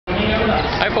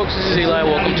Hi folks, this is Eli.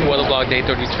 Welcome to Weather Blog Day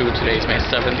 32. Today is May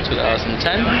 7th,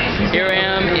 2010. Here I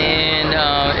am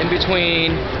in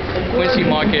between Quincy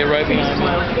Market, right behind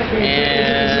me,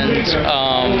 and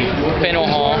FANEUIL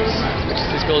Hall, which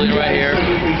is this building right here.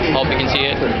 Hope you can see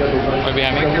it right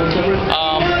behind me.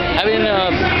 Having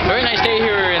a very nice day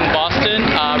here in Boston.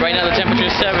 Right now the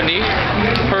temperature is 70.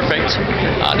 Perfect.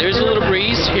 There's a little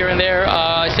breeze here and there.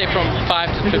 I say from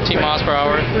 5 to 15 miles per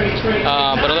hour.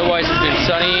 But otherwise it's been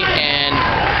sunny and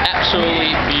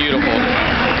absolutely beautiful.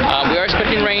 We are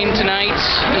expecting rain tonight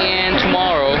and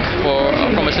tomorrow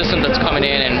from a system that's coming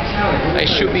in, and it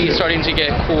should be starting to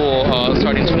get cool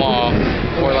starting tomorrow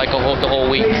for like the whole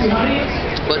week.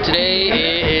 But today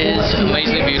it is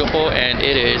amazingly beautiful and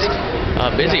it is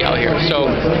busy out here. So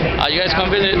you guys come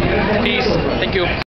visit. Peace. Thank you.